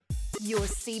Your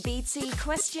CBT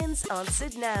questions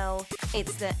answered now.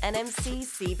 It's the NMC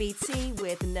CBT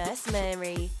with Nurse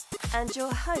Mary and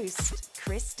your host,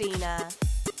 Christina.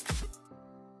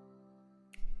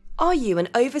 Are you an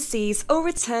overseas or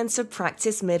return to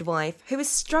practice midwife who is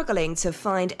struggling to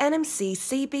find NMC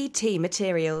CBT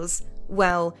materials?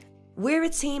 Well, we're a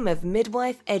team of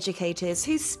midwife educators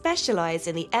who specialise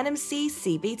in the NMC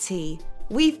CBT.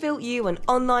 We've built you an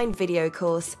online video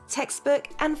course, textbook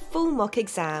and full mock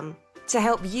exam to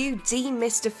help you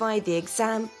demystify the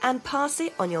exam and pass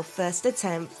it on your first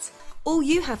attempt. All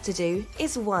you have to do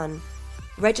is 1.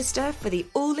 Register for the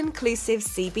all-inclusive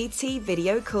CBT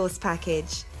video course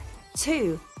package.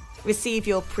 2. Receive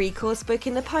your pre-course book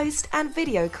in the post and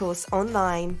video course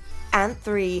online. And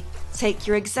 3. Take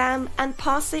your exam and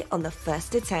pass it on the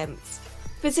first attempt.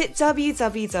 Visit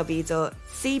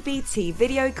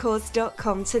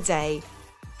www.cbtvideocourse.com today.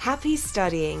 Happy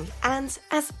studying and,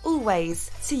 as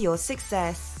always, to your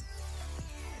success.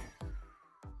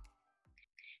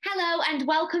 Hello and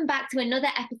welcome back to another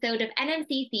episode of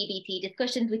NMC CBT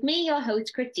Discussions with me, your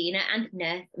host Christina and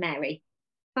Nurse Mary.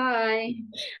 Hi.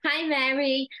 Hi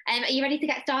Mary. Are you ready to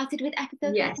get started with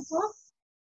episode 34?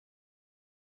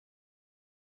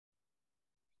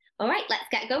 All right, let's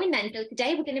get going then. So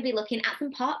today we're going to be looking at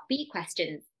some Part B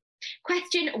questions.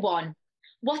 Question 1.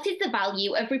 What is the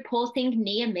value of reporting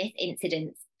near-miss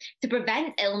incidents to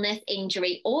prevent illness,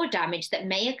 injury or damage that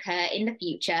may occur in the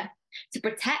future, to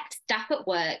protect staff at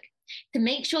work, to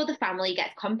make sure the family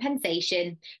gets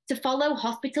compensation, to follow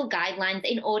hospital guidelines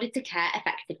in order to care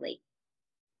effectively?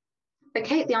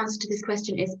 Okay, the answer to this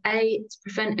question is A, to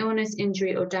prevent illness,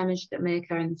 injury or damage that may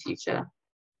occur in the future.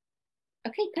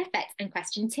 Okay, perfect. And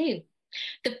question 2.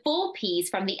 The 4 Ps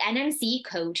from the NMC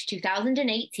Code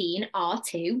 2018 are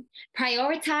to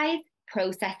prioritise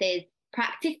processes,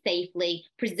 practice safely,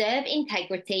 preserve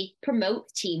integrity, promote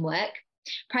teamwork,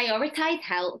 prioritise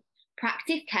health,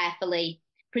 practice carefully,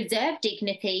 preserve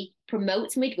dignity,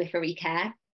 promote midwifery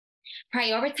care,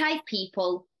 prioritise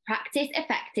people, practice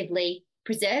effectively,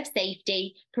 preserve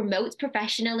safety, promote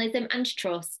professionalism and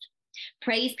trust,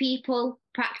 praise people,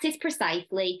 practice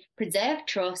precisely, preserve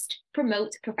trust,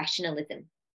 promote professionalism.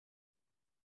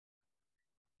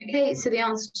 Okay, so the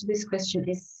answer to this question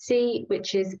is C,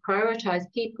 which is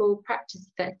prioritise people, practice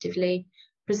effectively,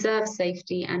 preserve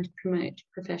safety and promote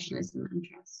professionalism and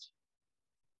trust.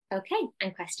 Okay,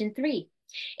 and question 3.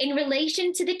 In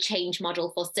relation to the change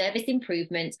model for service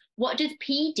improvement, what does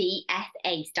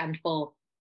PDSA stand for?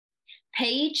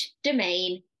 Page,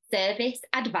 domain, service,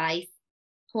 advice,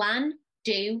 plan,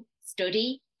 do,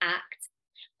 study, act,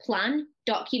 plan,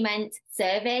 document,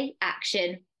 survey,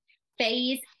 action,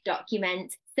 phase,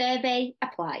 document, survey,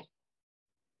 apply.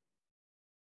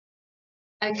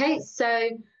 Okay, so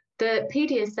the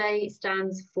PDSA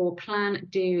stands for plan,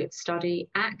 do, study,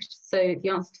 act. So the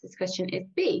answer to this question is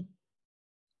B.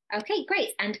 Okay,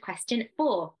 great. And question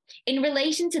 4. In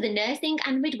relation to the Nursing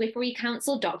and Midwifery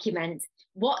Council document,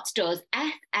 what does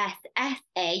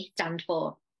SSSA stand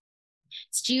for?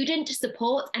 Student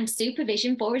Support and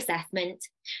Supervision for Assessment,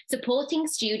 Supporting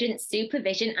Student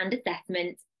Supervision and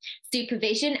Assessment,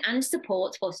 Supervision and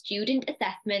Support for Student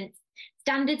Assessment,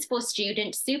 Standards for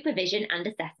Student Supervision and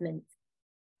Assessment.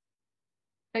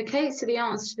 Okay, so the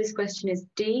answer to this question is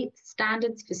D,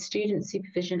 Standards for Student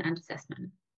Supervision and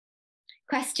Assessment.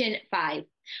 Question 5.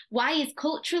 Why is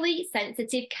culturally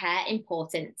sensitive care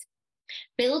important?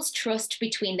 Builds trust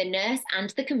between the nurse and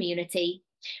the community,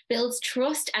 builds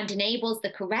trust and enables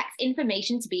the correct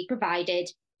information to be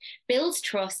provided, builds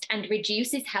trust and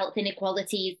reduces health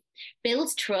inequalities,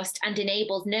 builds trust and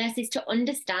enables nurses to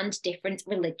understand different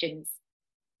religions.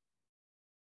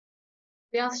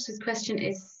 The answer to this question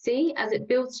is C, as it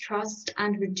builds trust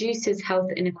and reduces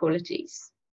health inequalities.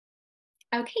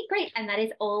 Okay, great. And that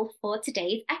is all for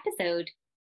today's episode.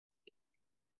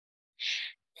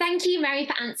 Thank you, Mary,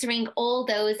 for answering all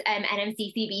those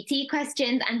NMC CBT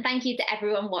questions. And thank you to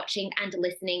everyone watching and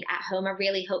listening at home. I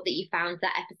really hope that you found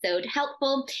that episode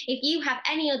helpful. If you have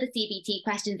any other CBT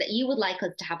questions that you would like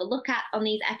us to have a look at on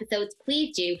these episodes,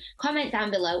 please do comment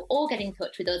down below or get in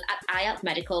touch with us at IELTS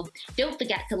Medical. Don't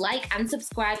forget to like and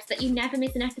subscribe so that you never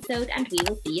miss an episode, and we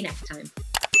will see you next time.